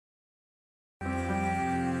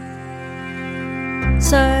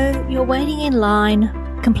So you're waiting in line,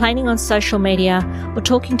 complaining on social media, or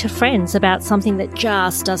talking to friends about something that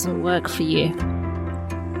just doesn't work for you.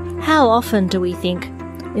 How often do we think,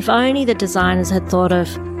 if only the designers had thought of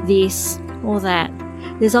this or that?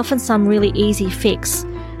 There's often some really easy fix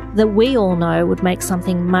that we all know would make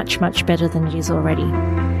something much, much better than it is already.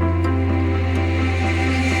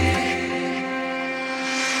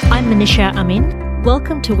 I'm Manisha Amin.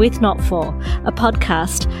 Welcome to With Not For, a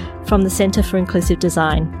podcast from the Centre for Inclusive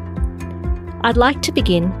Design. I'd like to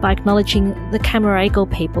begin by acknowledging the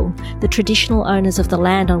Cammeraygal people, the traditional owners of the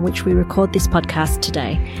land on which we record this podcast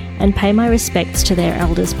today, and pay my respects to their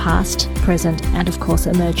elders past, present, and of course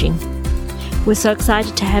emerging. We're so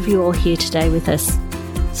excited to have you all here today with us.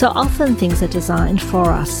 So often things are designed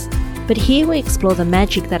for us, but here we explore the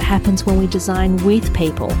magic that happens when we design with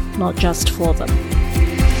people, not just for them.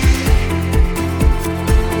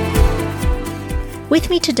 With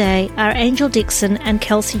me today are Angel Dixon and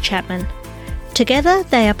Kelsey Chapman. Together,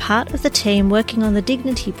 they are part of the team working on the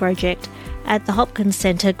Dignity Project at the Hopkins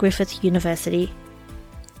Centre, Griffith University.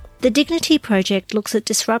 The Dignity Project looks at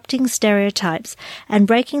disrupting stereotypes and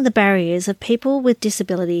breaking the barriers of people with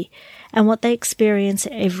disability and what they experience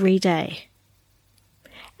every day.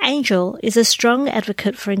 Angel is a strong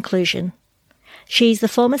advocate for inclusion. She's the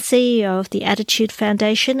former CEO of the Attitude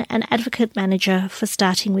Foundation and advocate manager for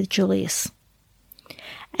Starting with Julius.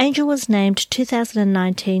 Angel was named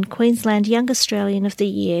 2019 Queensland Young Australian of the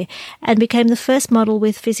Year and became the first model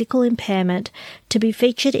with physical impairment to be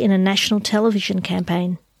featured in a national television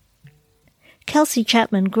campaign. Kelsey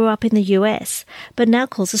Chapman grew up in the US, but now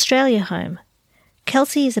calls Australia home.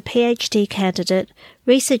 Kelsey is a PhD candidate,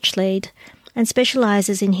 research lead, and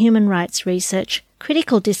specialises in human rights research,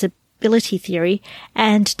 critical disability theory,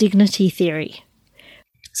 and dignity theory.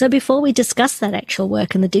 So before we discuss that actual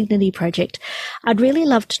work in the Dignity Project, I'd really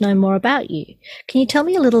love to know more about you. Can you tell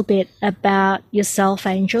me a little bit about yourself,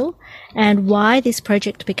 Angel, and why this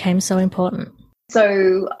project became so important?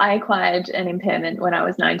 So I acquired an impairment when I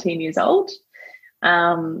was 19 years old.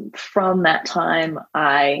 From that time,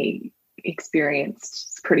 I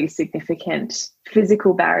experienced pretty significant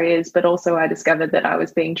physical barriers, but also I discovered that I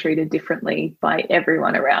was being treated differently by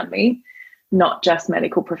everyone around me. Not just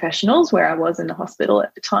medical professionals where I was in the hospital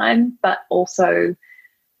at the time, but also,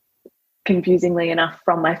 confusingly enough,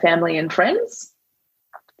 from my family and friends.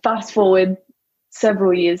 Fast forward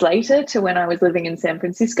several years later to when I was living in San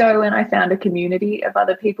Francisco, and I found a community of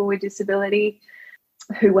other people with disability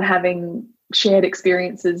who were having shared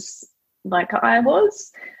experiences like I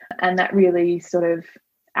was. And that really sort of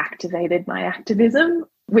activated my activism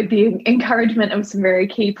with the encouragement of some very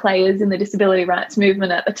key players in the disability rights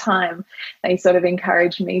movement at the time. They sort of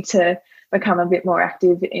encouraged me to become a bit more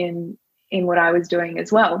active in what I was doing as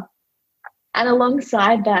well. And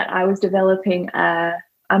alongside that, I was developing I'm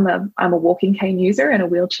a walking cane user and a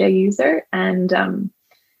wheelchair user, and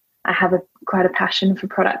I have quite a passion for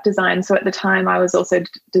product design. So at the time, I was also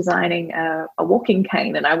designing a walking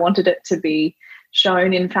cane, and I wanted it to be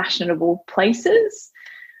shown in fashionable places.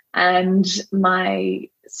 And my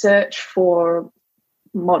search for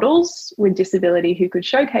models with disability who could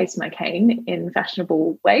showcase my cane in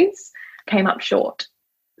fashionable ways came up short.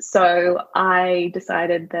 So I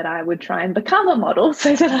decided that I would try and become a model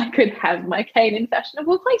so that I could have my cane in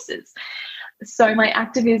fashionable places. So my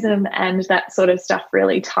activism and that sort of stuff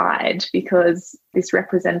really tied, because this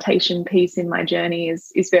representation piece in my journey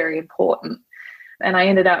is very important. And I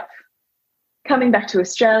ended up coming back to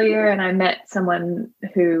Australia, and I met someone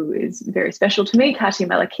who is very special to me, Katia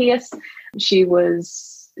Malakias.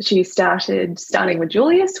 She started Starting with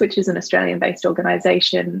Julius, which is an Australian-based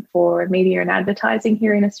organisation for media and advertising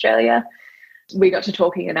here in Australia. We got to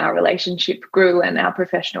talking, and our relationship grew, and our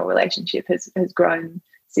professional relationship has grown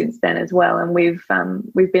since then as well. And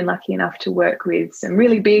we've been lucky enough to work with some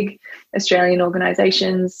really big Australian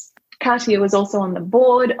organisations. Katia was also on the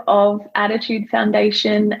board of Attitude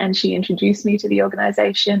Foundation, and she introduced me to the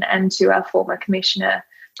organisation and to our former commissioner,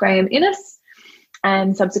 Graham Innes.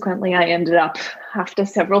 And subsequently, I ended up, after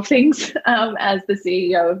several things, as the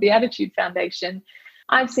CEO of the Attitude Foundation.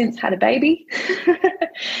 I've since had a baby.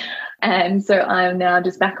 And so I'm now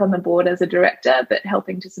just back on the board as a director, but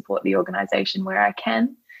helping to support the organisation where I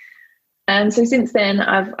can. And so since then,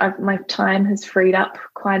 my time has freed up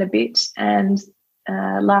quite a bit. And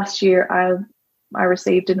last year, I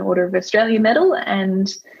received an Order of Australia medal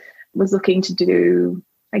and was looking to do,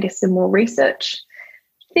 I guess, some more research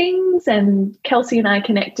things. And Kelsey and I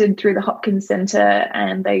connected through the Hopkins Centre,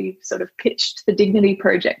 and they sort of pitched the Dignity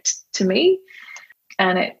Project to me.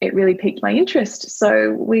 And it really piqued my interest.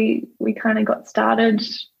 So we kind of got started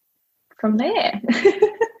from there.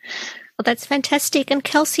 Well, that's fantastic. And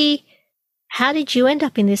Kelsey, how did you end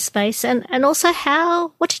up in this space? And also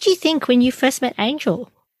what did you think when you first met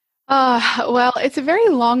Angel? Well, it's a very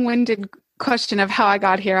long-winded question of how I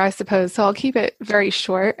got here, I suppose. So I'll keep it very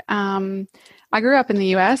short. I grew up in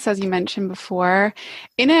the US, as you mentioned before,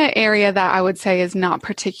 in an area that I would say is not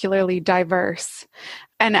particularly diverse.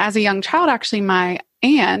 And as a young child, actually, my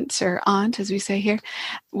aunt, or aunt, as we say here,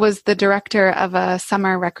 was the director of a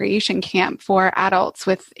summer recreation camp for adults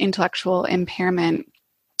with intellectual impairment.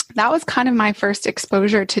 That was kind of my first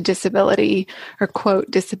exposure to disability, or quote,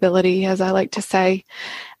 disability, as I like to say.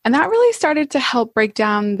 And that really started to help break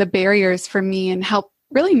down the barriers for me and help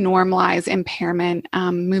really normalize impairment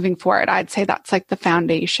moving forward. I'd say that's like the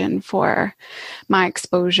foundation for my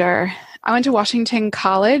exposure. I went to Washington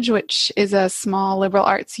College, which is a small liberal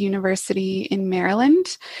arts university in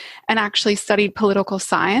Maryland, and actually studied political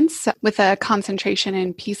science with a concentration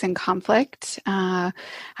in peace and conflict. I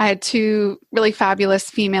had two really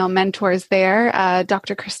fabulous female mentors there,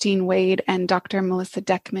 Dr. Christine Wade and Dr. Melissa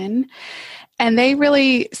Deckman. And they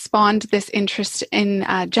really spawned this interest in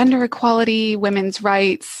gender equality, women's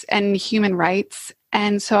rights, and human rights.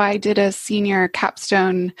 And so I did a senior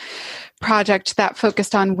capstone project that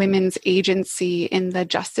focused on women's agency in the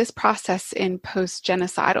justice process in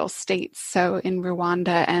post-genocidal states, so in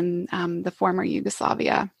Rwanda and the former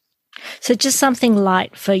Yugoslavia. So just something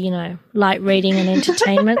light for, light reading and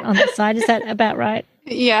entertainment on the side. Is that about right?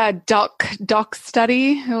 Yeah, doc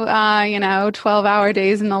study, 12-hour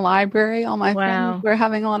days in the library. All my friends were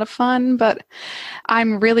having a lot of fun, but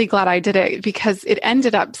I'm really glad I did it because it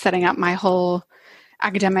ended up setting up my whole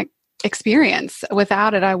academic experience.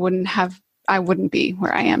 Without it, I wouldn't be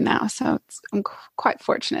where I am now. So I'm quite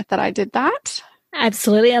fortunate that I did that.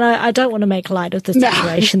 Absolutely. And I don't want to make light of the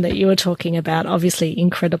situation that you were talking about. Obviously,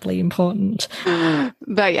 incredibly important.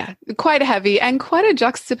 But yeah, quite heavy and quite a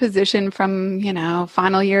juxtaposition from,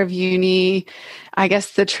 final year of uni, I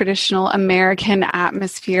guess the traditional American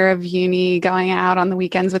atmosphere of uni, going out on the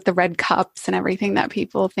weekends with the red cups and everything that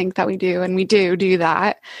people think that we do. And we do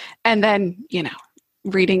that. And then,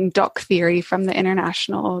 reading doc theory from the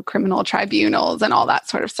international criminal tribunals and all that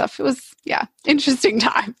sort of stuff. It was, interesting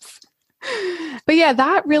times. But yeah,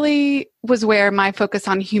 that really was where my focus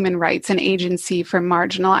on human rights and agency for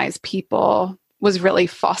marginalized people was really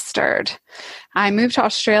fostered. I moved to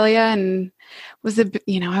Australia and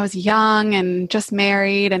I was young and just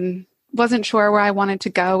married and wasn't sure where I wanted to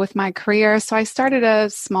go with my career. So I started a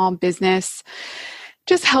small business,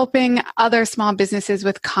 just helping other small businesses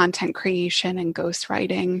with content creation and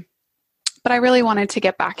ghostwriting. But I really wanted to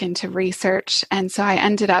get back into research. And so I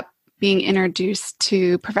ended up being introduced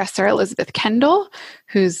to Professor Elizabeth Kendall,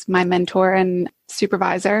 who's my mentor and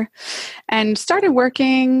supervisor, and started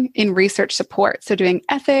working in research support. So doing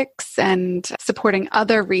ethics and supporting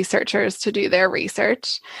other researchers to do their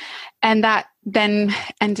research. And that then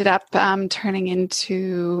ended up turning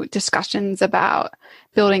into discussions about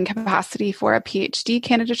building capacity for a PhD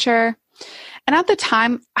candidature. And at the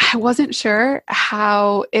time, I wasn't sure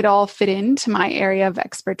how it all fit into my area of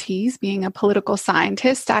expertise, being a political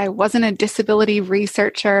scientist. I wasn't a disability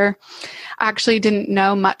researcher. I actually didn't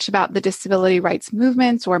know much about the disability rights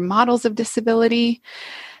movements or models of disability.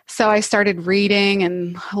 So I started reading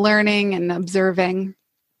and learning and observing,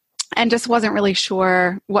 and just wasn't really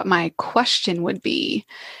sure what my question would be.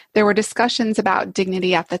 There were discussions about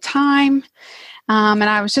dignity at the time. And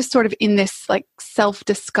I was just sort of in this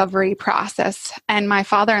self-discovery process. And my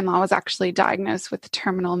father-in-law was actually diagnosed with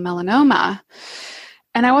terminal melanoma.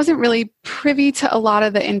 And I wasn't really privy to a lot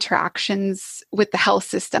of the interactions with the health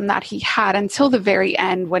system that he had until the very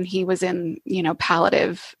end when he was in,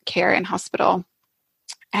 palliative care in hospital.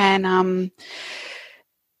 And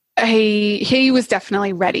he was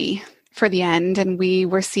definitely ready for the end. And we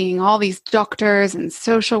were seeing all these doctors and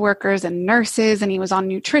social workers and nurses, and he was on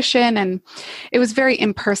nutrition, and it was very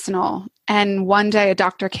impersonal. And one day a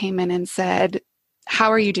doctor came in and said,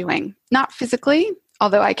 "How are you doing?" Not physically,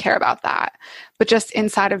 although I care about that, but just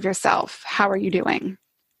inside of yourself. How are you doing?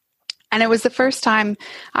 And it was the first time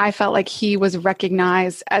I felt like he was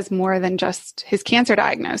recognized as more than just his cancer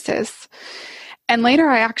diagnosis. And later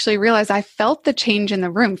I actually realized I felt the change in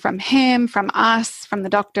the room from him, from us, from the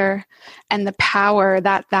doctor, and the power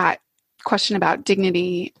that question about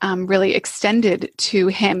dignity really extended to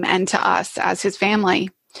him and to us as his family.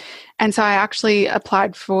 And so I actually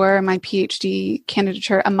applied for my PhD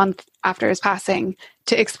candidature a month after his passing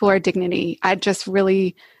to explore dignity. I just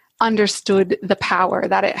really understood the power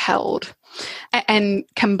that it held and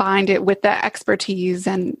combined it with the expertise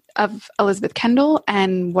of Elizabeth Kendall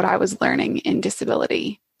and what I was learning in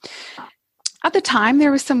disability. At the time,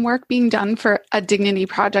 there was some work being done for a dignity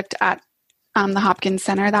project at the Hopkins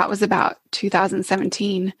Center. That was about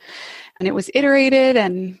 2017. And it was iterated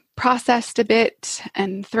and processed a bit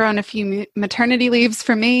and thrown a few maternity leaves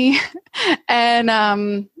for me. And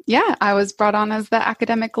I was brought on as the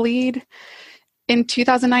academic lead in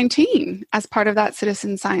 2019 as part of that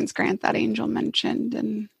citizen science grant that Angel mentioned.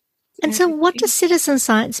 And so what does citizen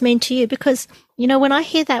science mean to you? Because, when I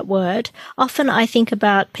hear that word, often I think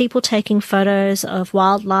about people taking photos of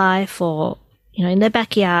wildlife or, in their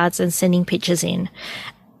backyards and sending pictures in.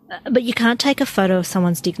 But you can't take a photo of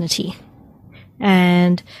someone's dignity.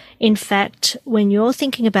 And in fact, when you're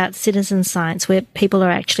thinking about citizen science, where people are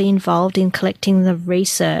actually involved in collecting the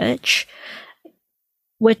research,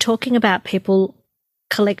 we're talking about people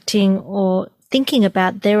collecting or thinking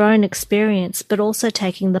about their own experience, but also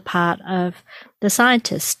taking the part of the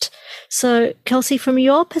scientist. So, Kelsey, from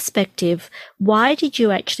your perspective, why did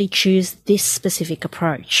you actually choose this specific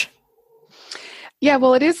approach? Yeah,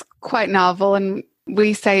 well, it is quite novel, and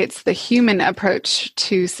we say it's the human approach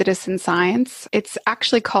to citizen science. It's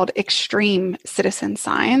actually called extreme citizen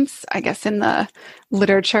science, I guess, in the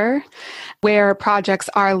literature, where projects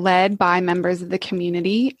are led by members of the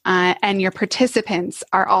community, and your participants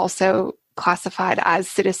are also classified as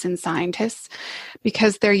citizen scientists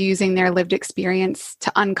because they're using their lived experience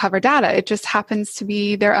to uncover data. It just happens to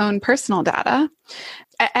be their own personal data.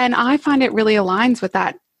 And I find it really aligns with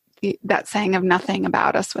that saying of nothing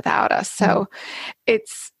about us without us. So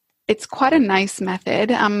it's quite a nice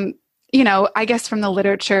method. I guess from the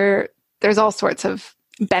literature, there's all sorts of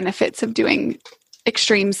benefits of doing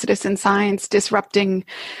extreme citizen science, disrupting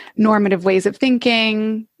normative ways of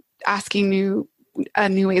thinking, asking new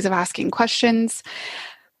ways of asking questions.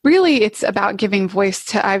 Really, it's about giving voice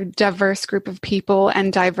to a diverse group of people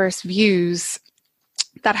and diverse views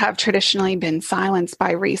that have traditionally been silenced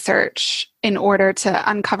by research in order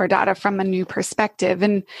to uncover data from a new perspective.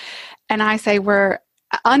 And I say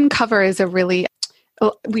uncover is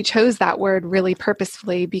we chose that word really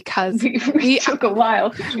purposefully because we took a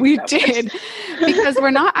while. We did, because we're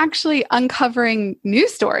not actually uncovering new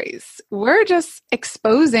stories. We're just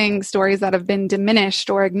exposing stories that have been diminished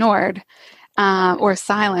or ignored or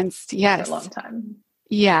silenced. Yes. For a long time.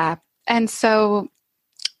 Yeah. And so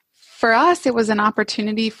for us, it was an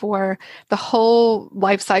opportunity for the whole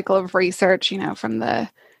life cycle of research, from the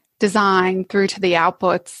design through to the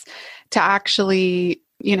outputs, to actually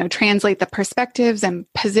translate the perspectives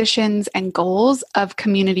and positions and goals of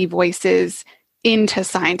community voices into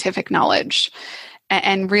scientific knowledge.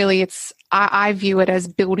 And really, I view it as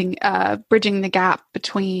bridging the gap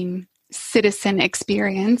between citizen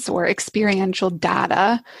experience or experiential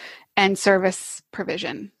data and service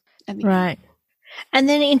provision. Right. And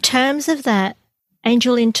then in terms of that,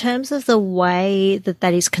 Angel, in terms of the way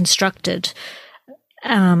that is constructed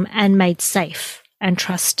and made safe and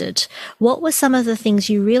trusted, what were some of the things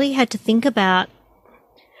you really had to think about,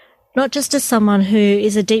 not just as someone who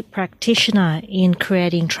is a deep practitioner in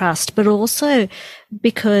creating trust, but also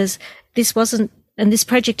because this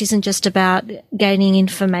project isn't just about gaining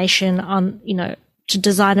information on, to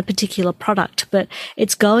design a particular product, but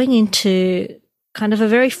it's going into kind of a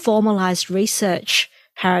very formalized research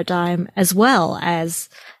paradigm as well as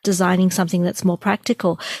designing something that's more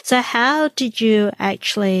practical. So how did you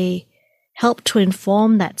actually help to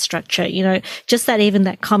inform that structure? Just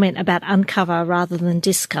that comment about uncover rather than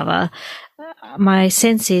discover. My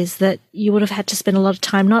sense is that you would have had to spend a lot of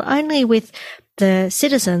time not only with the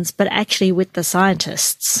citizens, but actually with the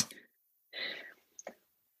scientists.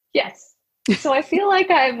 Yes. So I feel like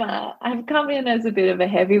I've come in as a bit of a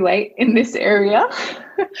heavyweight in this area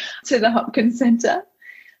to the Hopkins Center,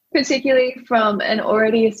 particularly from an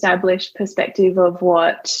already established perspective of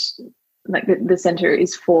what the center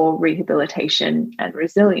is for rehabilitation and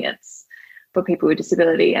resilience for people with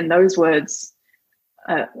disability. And those words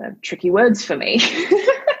are tricky words for me.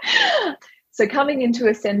 So coming into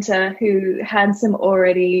a center who had some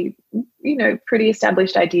already, pretty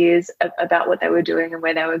established ideas about what they were doing and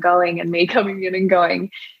where they were going, and me coming in and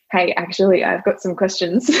going, hey, actually, I've got some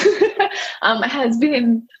questions, has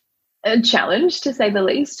been a challenge, to say the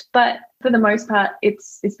least. But for the most part,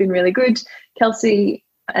 it's been really good. Kelsey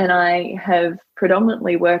and I have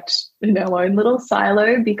predominantly worked in our own little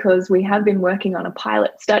silo because we have been working on a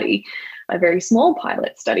pilot study, a very small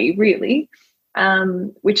pilot study, really,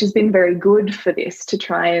 which has been very good for this, to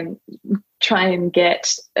try and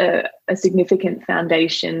get a significant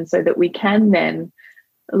foundation so that we can then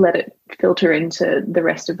let it filter into the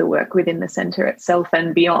rest of the work within the centre itself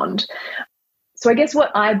and beyond. So I guess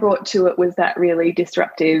what I brought to it was that really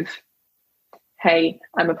disruptive, hey,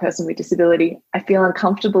 I'm a person with disability. I feel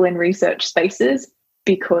uncomfortable in research spaces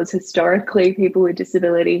because historically people with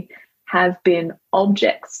disability have been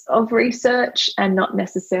objects of research and not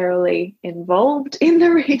necessarily involved in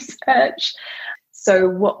the research. So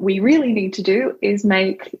what we really need to do is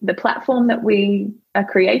make the platform that we are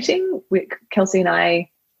creating. Kelsey and I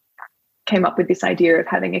came up with this idea of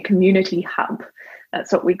having a community hub.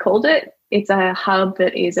 That's what we called it. It's a hub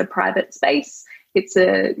that is a private space.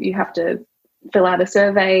 You have to fill out a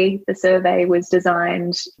survey. The survey was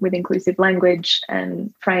designed with inclusive language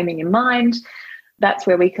and framing in mind. That's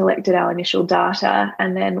where we collected our initial data.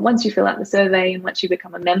 And then once you fill out the survey and once you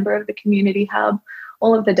become a member of the community hub,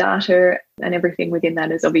 all of the data and everything within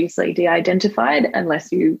that is obviously de-identified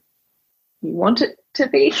unless you want it to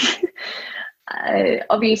be.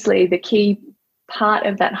 Obviously, the key part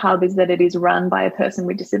of that hub is that it is run by a person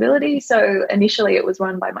with disability. So initially it was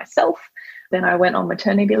run by myself. Then I went on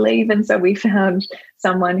maternity leave, and so we found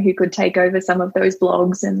someone who could take over some of those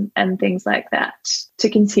blogs and things like that to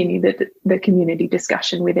continue the community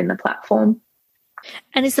discussion within the platform.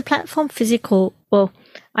 And is the platform physical? Well,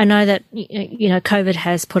 I know that, COVID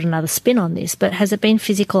has put another spin on this, but has it been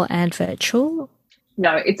physical and virtual?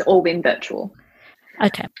 No, it's all been virtual.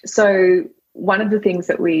 Okay. So one of the things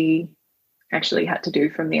that we actually had to do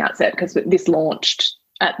from the outset, because this launched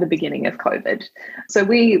at the beginning of COVID. So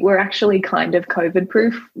we were actually kind of COVID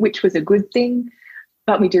proof, which was a good thing,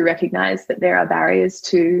 but we do recognize that there are barriers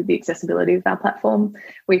to the accessibility of our platform.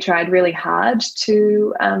 We tried really hard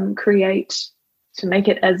to make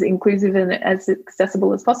it as inclusive and as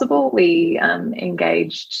accessible as possible. We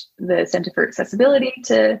engaged the Centre for Accessibility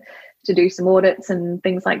to do some audits and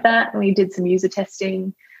things like that. And we did some user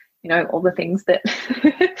testing, all the things that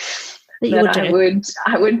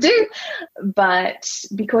I would do. But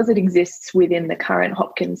because it exists within the current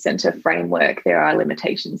Hopkins Centre framework, there are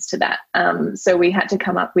limitations to that. So we had to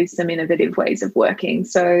come up with some innovative ways of working.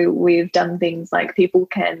 So we've done things like people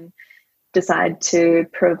can decide to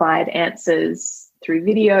provide answers through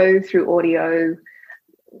video, through audio,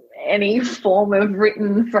 any form of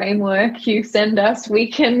written framework you send us, we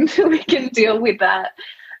can deal with that.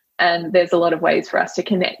 And there's a lot of ways for us to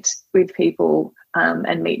connect with people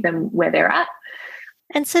and meet them where they're at.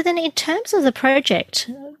 And so then in terms of the project,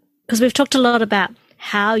 because we've talked a lot about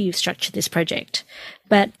how you've structured this project,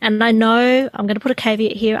 and I know, I'm going to put a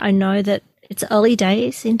caveat here, I know that it's early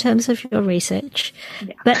days in terms of your research,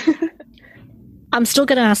 but I'm still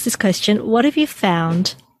going to ask this question. What have you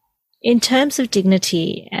found in terms of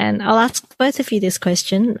dignity? And I'll ask both of you this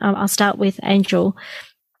question. I'll start with Angel.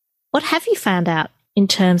 What have you found out in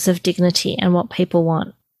terms of dignity and what people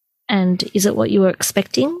want? And is it what you were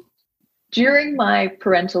expecting? During my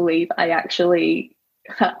parental leave,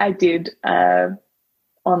 I did an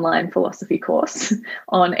online philosophy course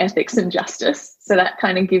on ethics and justice. So that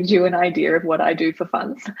kind of gives you an idea of what I do for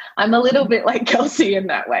fun. I'm a little bit like Kelsey in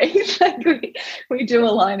that way. we do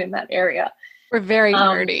align in that area. We're very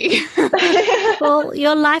nerdy. Well,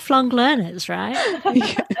 you're lifelong learners, right?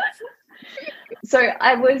 So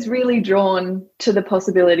I was really drawn to the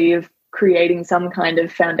possibility of creating some kind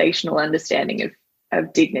of foundational understanding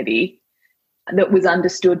of dignity that was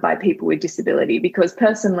understood by people with disability, because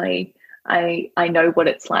personally, I know what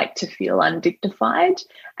it's like to feel undignified.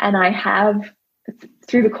 And I have,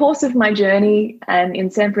 through the course of my journey and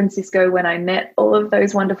in San Francisco, when I met all of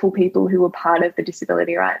those wonderful people who were part of the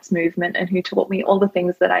disability rights movement and who taught me all the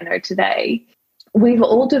things that I know today, we've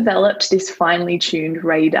all developed this finely tuned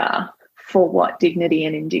radar for what dignity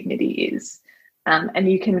and indignity is.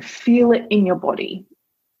 And you can feel it in your body.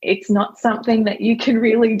 It's not something that you can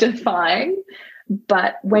really define,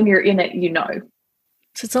 but when you're in it, you know.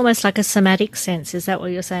 So it's almost like a somatic sense. Is that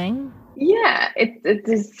what you're saying? Yeah,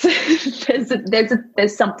 there's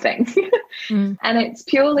something. And it's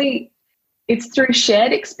through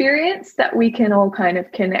shared experience that we can all kind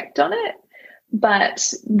of connect on it.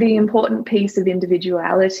 But the important piece of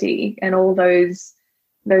individuality and all those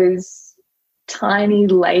tiny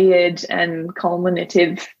layered and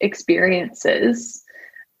culminative experiences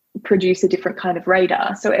produce a different kind of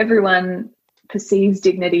radar. So everyone perceives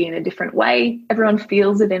dignity in a different way. Everyone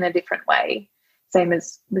feels it in a different way, the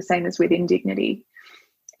same as with indignity.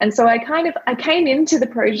 And so I came into the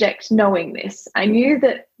project knowing this. I knew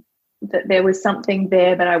that there was something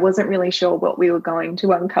there, but I wasn't really sure what we were going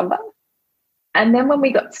to uncover. And then when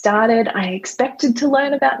we got started, I expected to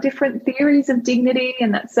learn about different theories of dignity,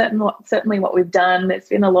 and that's certainly what we've done. There's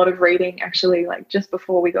been a lot of reading, actually. Like just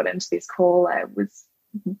before we got into this call, I was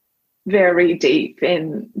very deep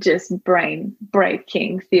in just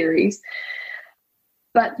brain-breaking theories.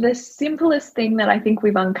 But the simplest thing that I think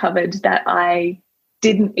we've uncovered that I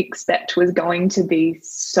didn't expect was going to be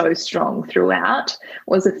so strong throughout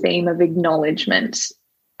was a theme of acknowledgement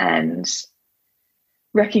and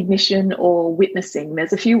recognition or witnessing.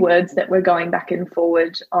 There's a few words that we're going back and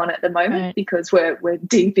forward on at the moment because we're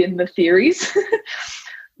deep in the theories.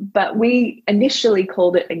 But we initially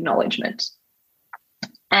called it acknowledgement.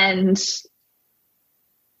 And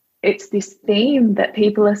it's this theme that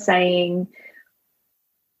people are saying,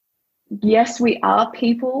 yes, we are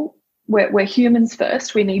people. We're humans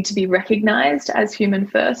first. We need to be recognized as human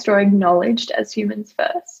first or acknowledged as humans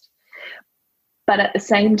first. But at the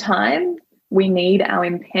same time, we need our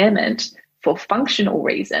impairment for functional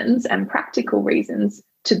reasons and practical reasons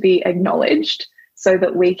to be acknowledged so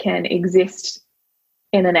that we can exist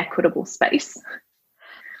in an equitable space.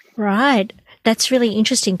 Right. That's really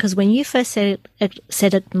interesting, because when you first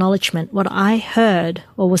said acknowledgement, what I heard,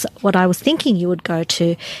 or was what I was thinking you would go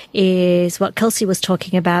to, is what Kelsey was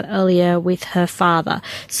talking about earlier with her father.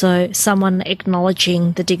 So someone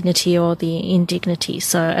acknowledging the dignity or the indignity.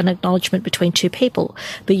 So an acknowledgement between two people.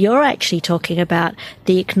 But you're actually talking about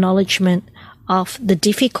the acknowledgement of the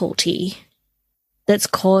difficulty that's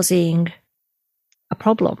causing a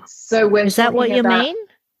problem. So is that what you mean?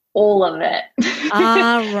 All of it.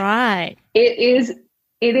 Right. It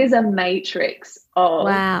is a matrix of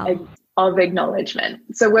acknowledgement.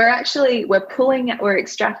 So we're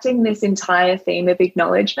extracting this entire theme of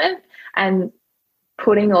acknowledgement and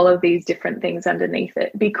putting all of these different things underneath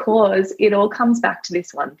it, because it all comes back to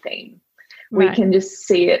this one theme. Right. We can just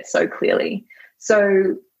see it so clearly.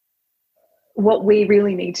 So what we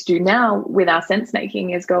really need to do now with our sense making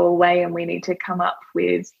is go away, and we need to come up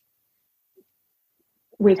with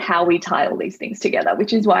how we tie all these things together,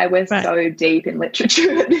 which is why we're so deep in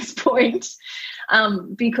literature at this point,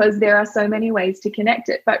 because there are so many ways to connect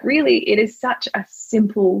it. But really, it is such a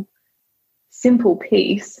simple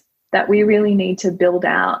piece that we really need to build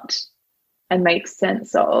out and make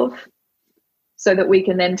sense of, so that we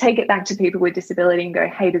can then take it back to people with disability and go,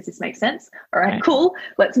 hey, does this make sense? All right, cool.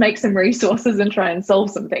 Let's make some resources and try and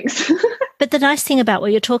solve some things. But the nice thing about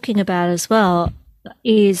what you're talking about as well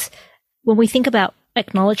is when we think about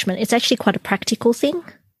acknowledgement, it's actually quite a practical thing.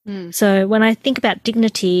 So when I think about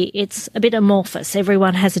dignity, it's a bit amorphous.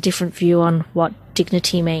 Everyone has a different view on what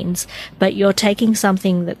dignity means, but you're taking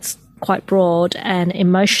something that's quite broad and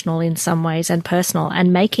emotional in some ways and personal,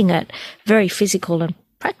 and making it very physical and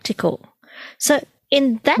practical. So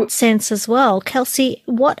in that sense as well, Kelsey,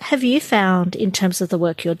 what have you found in terms of the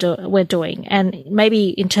work we're doing, and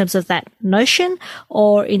maybe in terms of that notion,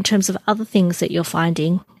 or in terms of other things that you're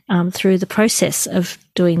finding through the process of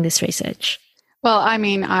doing this research? Well, I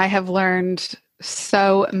mean, I have learned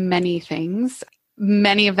so many things,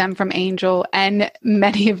 many of them from Angel and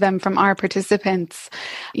many of them from our participants.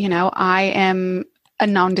 You know, I am a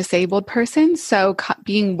non-disabled person, so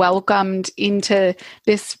being welcomed into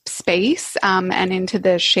this space and into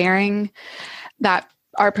the sharing that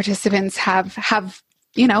our participants have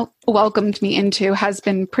welcomed me into has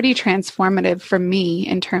been pretty transformative for me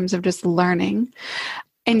in terms of just learning.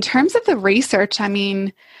 In terms of the research, I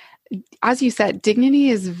mean, as you said, dignity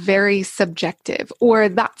is very subjective, or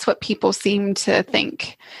that's what people seem to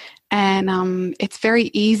think. And it's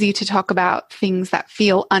very easy to talk about things that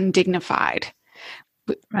feel undignified.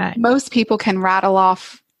 Right. Most people can rattle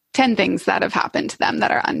off 10 things that have happened to them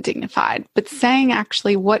that are undignified. But saying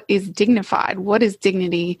actually what is dignified, what is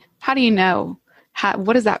dignity, how do you know?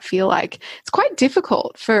 What does that feel like? It's quite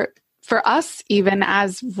difficult for us, even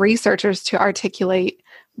as researchers, to articulate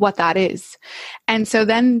what that is. And so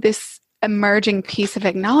then this emerging piece of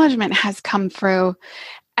acknowledgement has come through,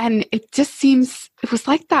 and it was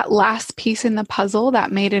like that last piece in the puzzle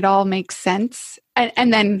that made it all make sense,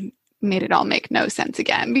 and then made it all make no sense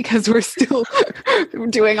again, because we're still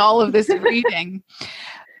doing all of this reading.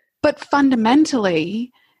 But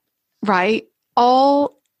fundamentally, right,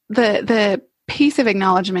 all the piece of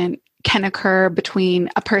acknowledgement can occur between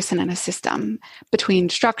a person and a system, between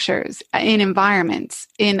structures, in environments,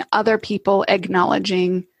 in other people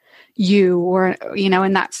acknowledging you, or,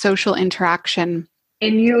 in that social interaction.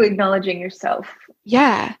 In you acknowledging yourself.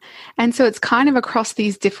 Yeah. And so it's kind of across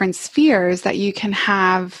these different spheres that you can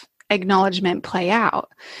have acknowledgement play out.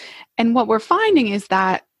 And what we're finding is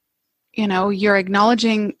that, you're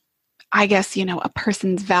acknowledging, I guess, a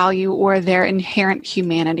person's value or their inherent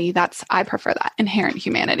humanity. I prefer that, inherent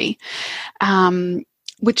humanity,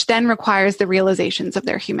 which then requires the realizations of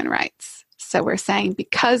their human rights. So we're saying,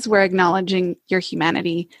 because we're acknowledging your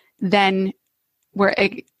humanity, then we're,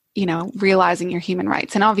 realizing your human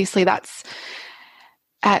rights. And obviously that's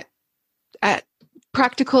at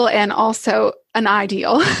practical and also an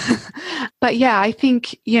ideal. But yeah, I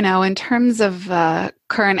think, in terms of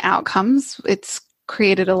current outcomes, it's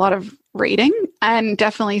created a lot of rating and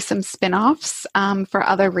definitely some spin-offs for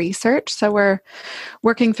other research. So we're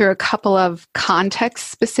working through a couple of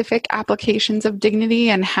context-specific applications of dignity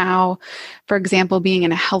and how, for example, being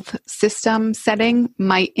in a health system setting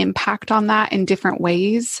might impact on that in different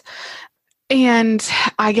ways. And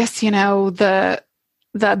I guess,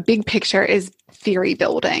 the big picture is theory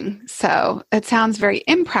building. So it sounds very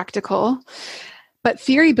impractical, but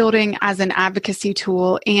theory building as an advocacy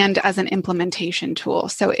tool and as an implementation tool.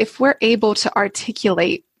 So if we're able to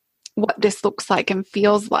articulate what this looks like and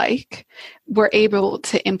feels like, we're able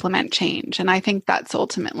to implement change. And I think that's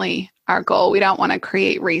ultimately our goal. We don't want to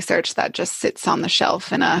create research that just sits on the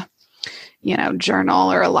shelf in a,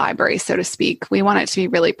 journal or a library, so to speak. We want it to be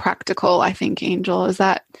really practical. I think, Angel, is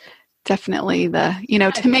that definitely to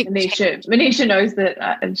make Manisha knows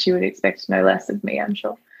that, and she would expect no less of me, I'm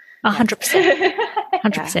sure. 100%.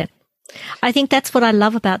 100%. I think that's what I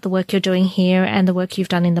love about the work you're doing here and the work you've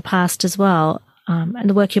done in the past as well. And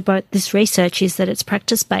the work you brought this research is that it's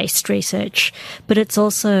practice-based research, but it's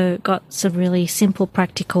also got some really simple,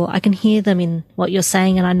 practical. I can hear them in what you're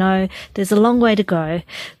saying, and I know there's a long way to go,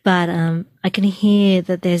 but I can hear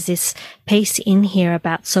that there's this piece in here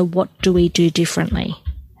about, so what do we do differently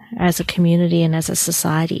as a community and as a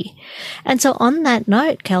society? And so on that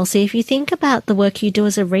note, Kelsey, if you think about the work you do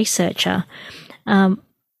as a researcher,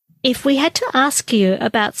 if we had to ask you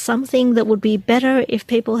about something that would be better if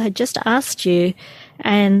people had just asked you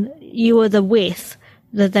and you were the with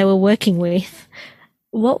that they were working with,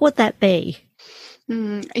 what would that be?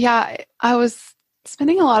 Yeah, I was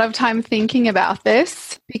spending a lot of time thinking about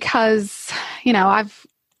this because, I've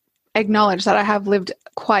acknowledged that I have lived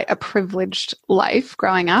quite a privileged life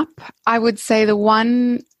growing up. I would say the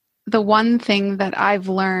one thing that I've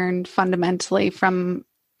learned fundamentally from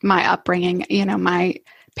my upbringing, my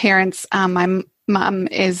parents, my mom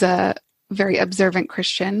is a very observant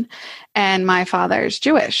Christian and my father is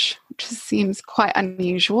Jewish, which seems quite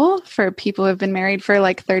unusual for people who have been married for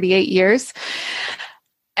like 38 years.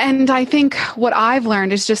 And I think what I've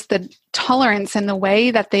learned is just the tolerance and the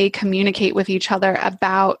way that they communicate with each other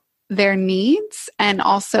about their needs and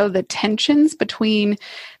also the tensions between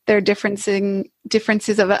their differences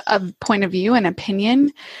of point of view and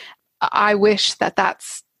opinion. I wish that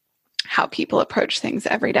that's how people approach things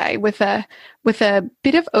every day with a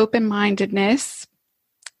bit of open-mindedness,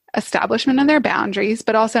 establishment of their boundaries,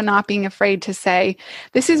 but also not being afraid to say,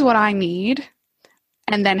 this is what I need,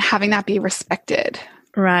 and then having that be respected.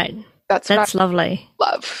 Right. That's lovely.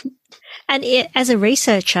 Love. And as a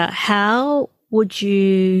researcher, how would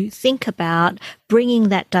you think about bringing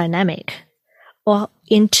that dynamic or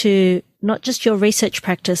into not just your research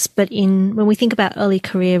practice, but when we think about early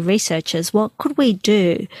career researchers, what could we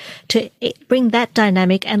do to bring that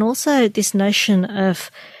dynamic and also this notion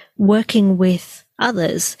of working with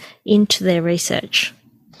others into their research?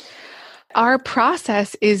 Our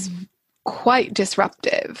process is quite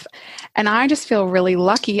disruptive. And I just feel really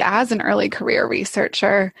lucky as an early career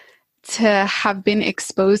researcher to have been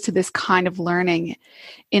exposed to this kind of learning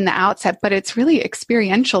in the outset, but it's really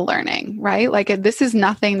experiential learning, right? Like this is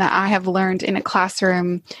nothing that I have learned in a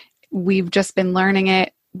classroom. We've just been learning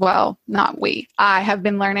it. Well, not we. I have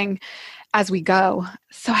been learning as we go.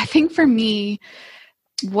 So I think for me,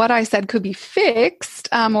 what I said could be fixed,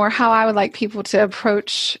 or how I would like people to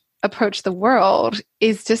approach the world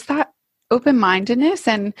is just that open-mindedness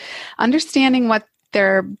and understanding what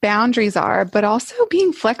their boundaries are, but also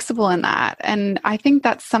being flexible in that. And I think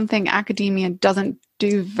that's something academia doesn't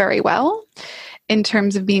do very well in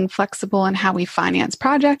terms of being flexible in how we finance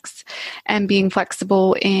projects and being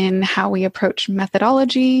flexible in how we approach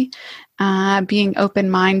methodology, being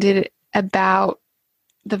open-minded about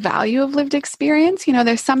the value of lived experience.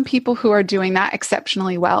 There's some people who are doing that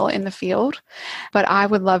exceptionally well in the field, but I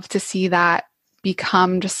would love to see that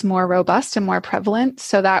become just more robust and more prevalent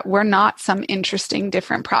so that we're not some interesting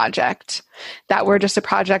different project, that we're just a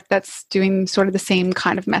project that's doing sort of the same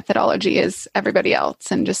kind of methodology as everybody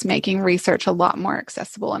else and just making research a lot more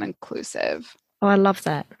accessible and inclusive. Oh, I love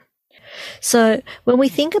that. So when we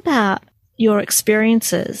think about your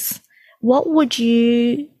experiences, what would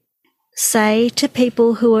you say to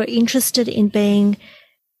people who are interested in being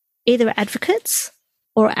either advocates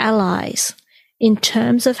or allies in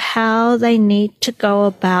terms of how they need to go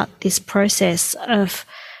about this process of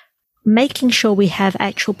making sure we have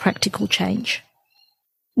actual practical change?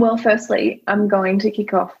 Well, firstly, I'm going to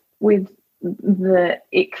kick off with the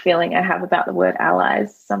ick feeling I have about the word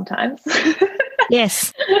allies sometimes.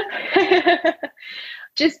 Yes.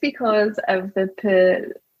 Just because of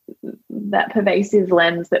that pervasive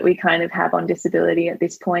lens that we kind of have on disability at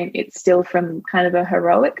this point. It's still from kind of a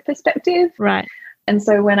heroic perspective. Right. And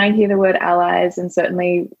so when I hear the word allies, and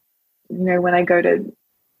certainly, when I go to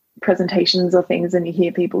presentations or things and you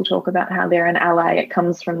hear people talk about how they're an ally, it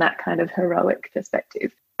comes from that kind of heroic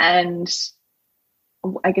perspective. And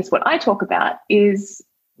I guess what I talk about is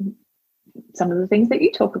some of the things that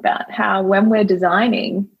you talk about, how when we're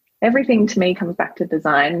designing, everything to me comes back to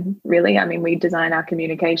design, really. I mean, we design our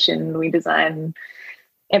communication, we design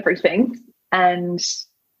everything. And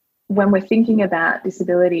when we're thinking about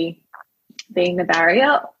disability being the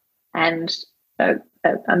barrier and a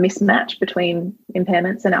mismatch between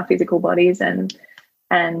impairments and our physical bodies and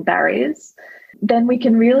barriers, then we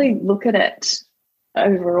can really look at it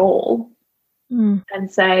overall and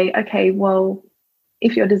say, okay, well,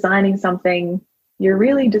 if you're designing something, you're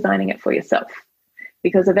really designing it for yourself,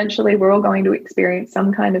 because eventually we're all going to experience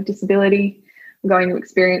some kind of disability, we're going to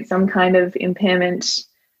experience some kind of impairment,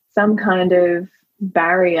 some kind of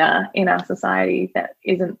barrier in our society that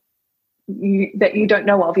you don't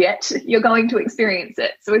know of yet. You're going to experience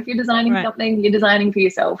it. So if you're designing something, you're designing for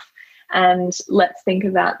yourself. And let's think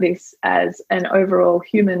about this as an overall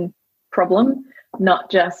human problem, not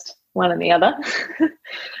just one and the other.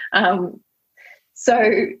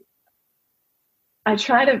 So I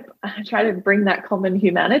try to bring that common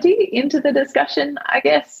humanity into the discussion, I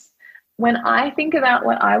guess. When I think about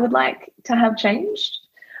what I would like to have changed,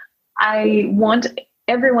 I want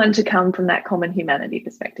everyone to come from that common humanity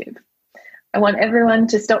perspective. I want everyone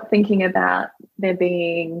to stop thinking about there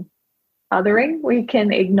being othering. We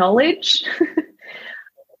can acknowledge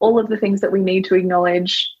all of the things that we need to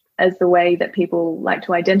acknowledge as the way that people like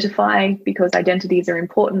to identify, because identities are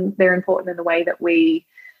important. They're important in the way that we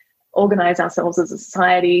organize ourselves as a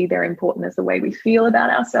society. They're important as the way we feel about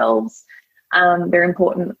ourselves. They're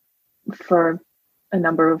important for a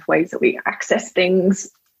number of ways that we access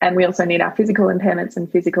things. And we also need our physical impairments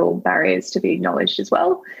and physical barriers to be acknowledged as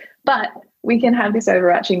well. But we can have this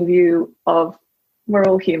overarching view of we're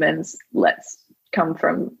all humans. Let's come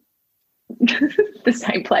from the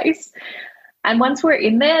same place. And once we're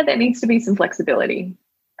in there, there needs to be some flexibility.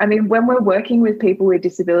 I mean, when we're working with people with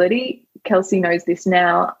disability, Kelsey knows this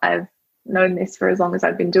now, I've known this for as long as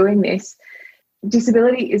I've been doing this,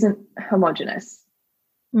 disability isn't homogenous.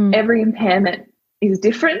 Every impairment is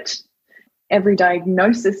different. Every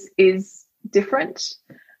diagnosis is different.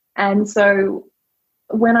 And so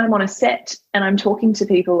when I'm on a set and I'm talking to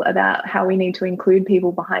people about how we need to include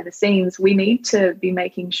people behind the scenes, we need to be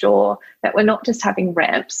making sure that we're not just having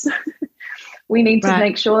ramps. We need to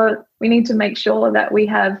make sure that we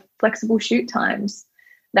have flexible shoot times,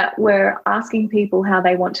 that we're asking people how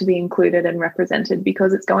they want to be included and represented,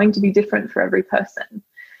 because it's going to be different for every person.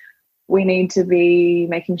 We need to be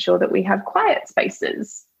making sure that we have quiet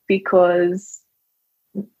spaces, because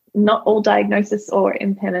not all diagnosis or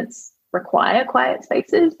impairments require quiet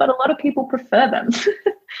spaces, but a lot of people prefer them.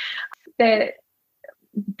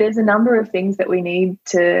 There's a number of things that we need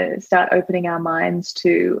to start opening our minds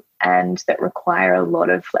to, and that require a lot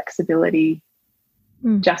of flexibility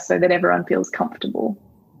just so that everyone feels comfortable.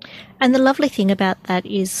 And the lovely thing about that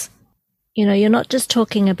is, you're not just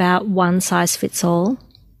talking about one size fits all.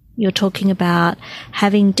 You're talking about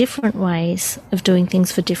having different ways of doing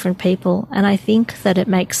things for different people. And I think that it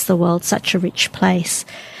makes the world such a rich place.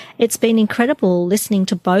 It's been incredible listening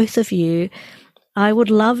to both of you. I would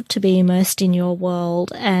love to be immersed in your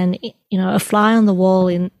world and, a fly on the wall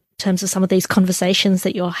in terms of some of these conversations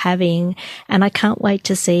that you're having. And I can't wait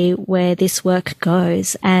to see where this work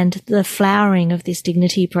goes and the flowering of this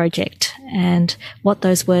Dignity project and what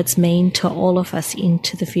those words mean to all of us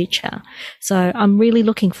into the future. So I'm really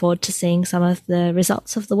looking forward to seeing some of the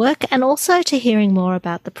results of the work and also to hearing more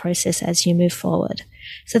about the process as you move forward.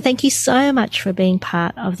 So thank you so much for being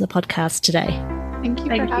part of the podcast today. Thank you.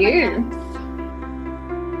 Thank you.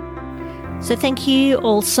 So thank you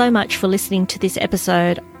all so much for listening to this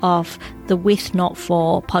episode of the With Not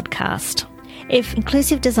For podcast. If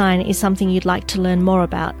inclusive design is something you'd like to learn more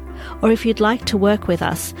about, or if you'd like to work with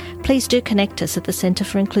us, please do connect us at the Centre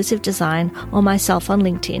for Inclusive Design or myself on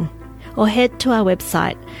LinkedIn, or head to our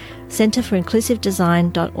website,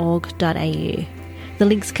 centrefoриnclusivedesign.org.au. The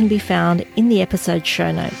links can be found in the episode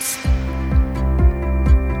show notes.